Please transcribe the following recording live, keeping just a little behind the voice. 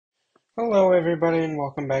Hello, everybody, and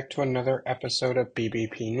welcome back to another episode of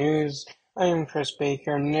BBP News. I am Chris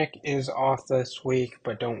Baker. Nick is off this week,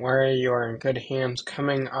 but don't worry, you are in good hands.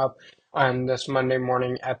 Coming up on this Monday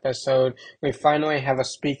morning episode, we finally have a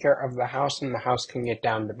Speaker of the House, and the House can get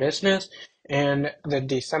down to business. And the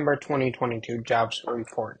December 2022 jobs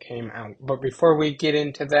report came out. But before we get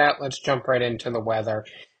into that, let's jump right into the weather.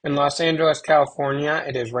 In Los Angeles, California,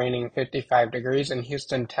 it is raining 55 degrees. In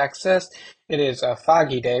Houston, Texas, it is a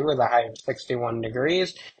foggy day with a high of 61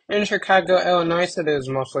 degrees. In Chicago, Illinois, it is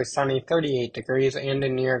mostly sunny, 38 degrees. And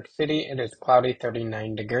in New York City, it is cloudy,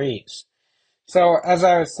 39 degrees. So, as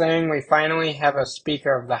I was saying, we finally have a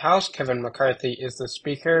Speaker of the House. Kevin McCarthy is the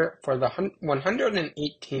Speaker for the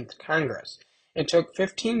 118th Congress. It took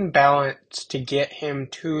 15 ballots to get him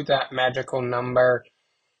to that magical number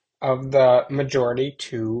of the majority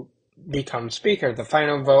to become Speaker. The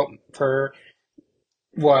final vote for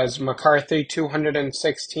was McCarthy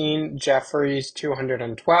 216, Jeffries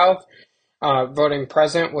 212. Voting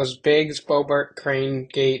present was Biggs, Boebert, Crane,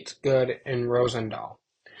 Gates, Good, and Rosendahl.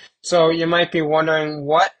 So you might be wondering,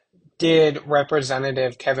 what did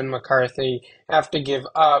Representative Kevin McCarthy have to give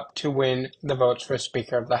up to win the votes for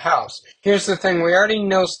Speaker of the House? Here's the thing, we already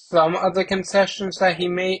know some of the concessions that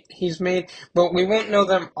he's made, but we won't know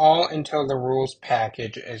them all until the rules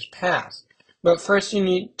package is passed. But first you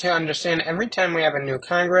need to understand, every time we have a new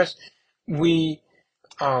Congress, we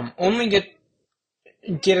only get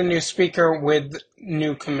a new speaker with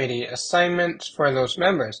new committee assignments for those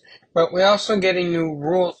members, but we also get a new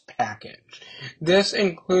rules package. This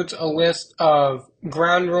includes a list of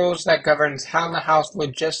ground rules that governs how the House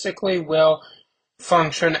logistically will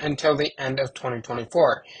function until the end of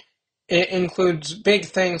 2024. It includes big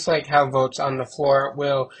things like how votes on the floor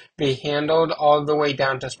will be handled, all the way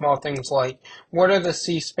down to small things like what are the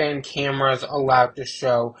C-SPAN cameras allowed to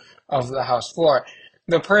show of the House floor.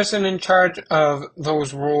 The person in charge of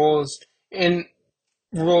those rules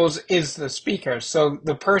is the Speaker. So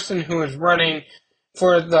the person who is running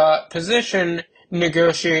for the position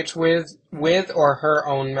negotiates with or her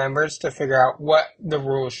own members to figure out what the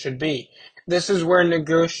rules should be. This is where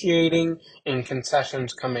negotiating and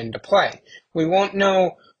concessions come into play. We won't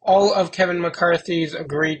know all of Kevin McCarthy's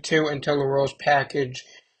agreed to until the rules package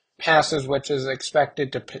passes, which is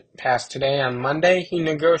expected to pass today on Monday. He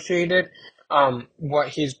negotiated what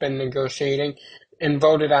he's been negotiating and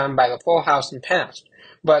voted on by the full House and passed.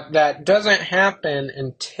 But that doesn't happen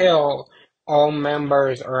until all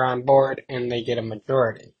members are on board and they get a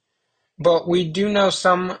majority. But we do know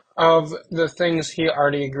some of the things he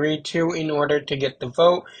already agreed to in order to get the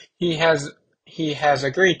vote. He has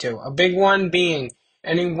agreed to. A big one being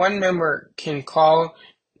any one member can call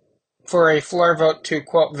for a floor vote to,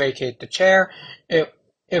 quote, vacate the chair.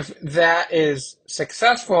 If that is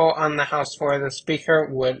successful on the House floor, the Speaker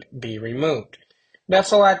would be removed.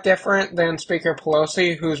 That's a lot different than Speaker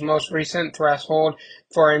Pelosi, whose most recent threshold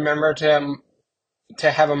for a member to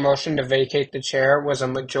have a motion to vacate the chair was a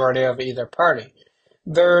majority of either party.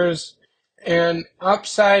 There's an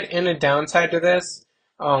upside and a downside to this.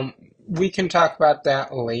 We can talk about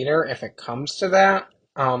that later if it comes to that.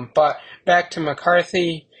 But back to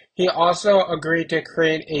McCarthy, he also agreed to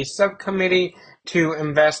create a subcommittee to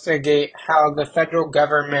investigate how the federal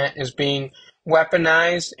government is being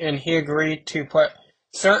weaponized, and he agreed to put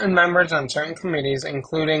certain members on certain committees,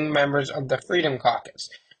 including members of the Freedom Caucus.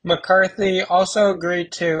 McCarthy also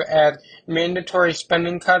agreed to add mandatory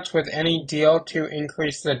spending cuts with any deal to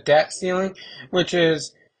increase the debt ceiling, which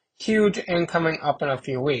is huge and coming up in a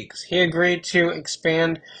few weeks. He agreed to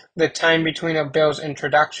expand the time between a bill's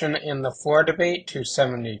introduction and the floor debate to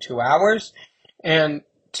 72 hours, and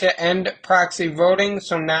to end proxy voting.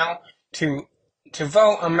 So now to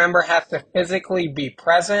vote, a member has to physically be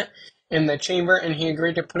present in the chamber, and he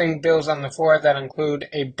agreed to putting bills on the floor that include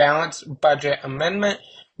a balanced budget amendment,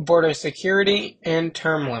 border security, and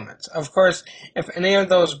term limits. Of course, if any of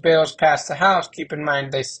those bills pass the House, keep in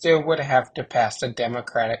mind they still would have to pass a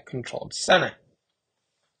Democratic-controlled Senate.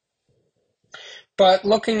 But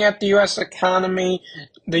looking at the U.S. economy,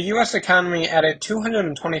 the U.S. economy added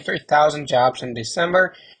 223,000 jobs in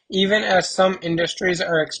December, even as some industries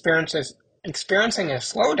are experiencing a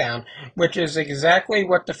slowdown, which is exactly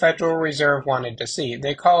what the Federal Reserve wanted to see.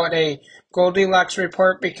 They call it a Goldilocks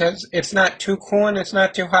report because it's not too cool and it's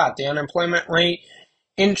not too hot. The unemployment rate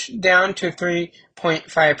inched down to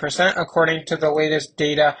 3.5%, according to the latest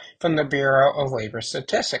data from the Bureau of Labor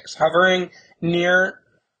Statistics, hovering near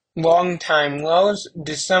long-time lows.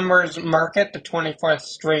 December's market, the 24th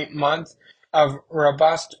straight month of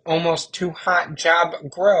robust, almost too hot job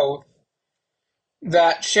growth,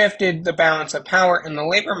 that shifted the balance of power in the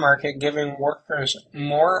labor market, giving workers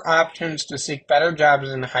more options to seek better jobs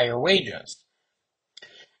and higher wages.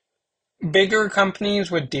 Bigger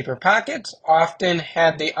companies with deeper pockets often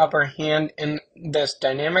had the upper hand in this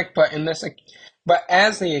dynamic, but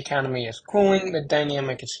as the economy is cooling, the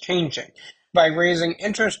dynamic is changing. By raising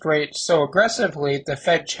interest rates so aggressively, the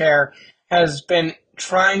Fed chair has been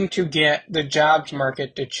trying to get the jobs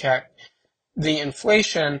market to check the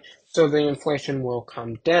inflation so the inflation will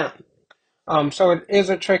come down. So it is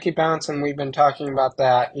a tricky balance, and we've been talking about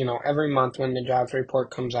that, every month when the jobs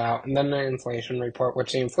report comes out, and then the inflation report,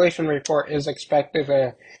 which the inflation report is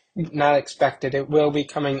not expected, it will be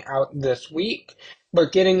coming out this week.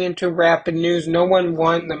 But getting into rapid news, no one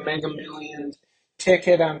won the Mega Millions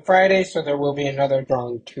ticket on Friday, so there will be another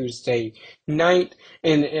drawing Tuesday night,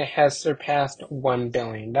 and it has surpassed $1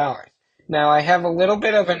 billion. Now, I have a little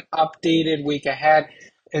bit of an updated week ahead.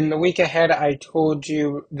 In the week ahead, I told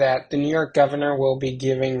you that the New York governor will be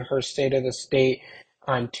giving her State of the State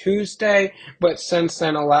on Tuesday, but since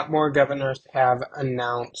then, a lot more governors have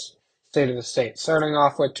announced State of the State. Starting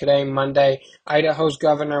off with today, Monday, Idaho's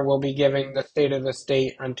governor will be giving the State of the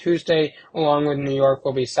State on Tuesday, along with New York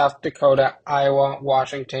will be South Dakota, Iowa,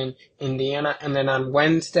 Washington, Indiana, and then on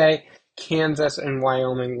Wednesday, Kansas and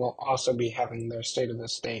Wyoming will also be having their State of the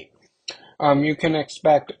State. You can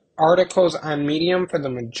expect articles on Medium for the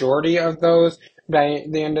majority of those by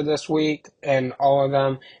the end of this week, and all of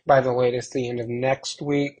them by the latest the end of next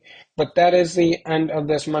week. But that is the end of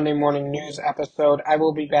this Monday morning news episode. I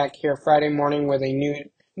will be back here Friday morning with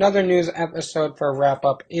another news episode for a wrap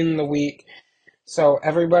up in the week. So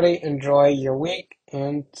everybody enjoy your week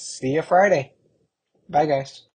and see you Friday. Bye guys.